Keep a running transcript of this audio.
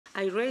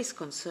I raised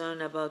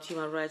concern about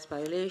human rights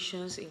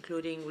violations,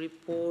 including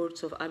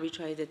reports of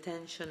arbitrary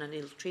detention and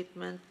ill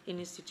treatment in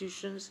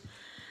institutions,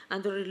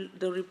 and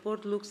the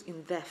report looks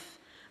in depth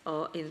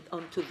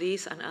onto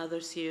this and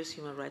other serious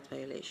human rights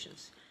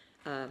violations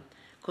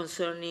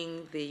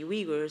concerning the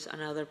Uyghurs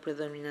and other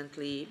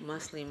predominantly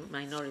Muslim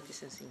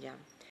minorities in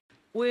Xinjiang.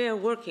 We are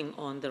working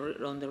on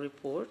the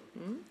report.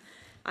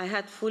 I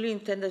had fully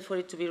intended for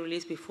it to be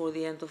released before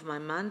the end of my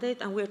mandate,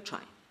 and we're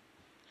trying.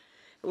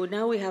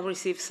 Now we have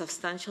received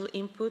substantial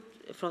input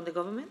from the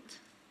government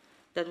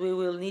that we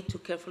will need to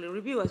carefully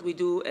review, as we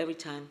do every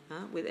time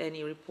with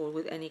any report,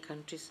 with any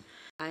countries.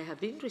 I have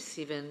been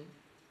receiving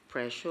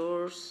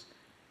pressures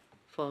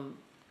from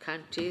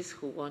countries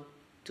who want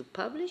to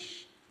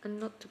publish and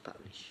not to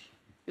publish.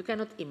 You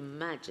cannot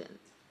imagine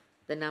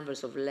the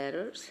numbers of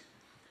letters,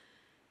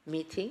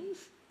 meetings,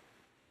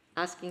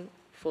 asking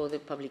for the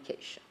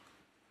publication.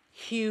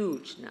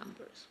 Huge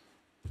numbers.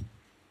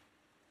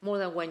 More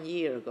than 1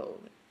 year ago,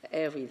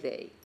 every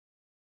day.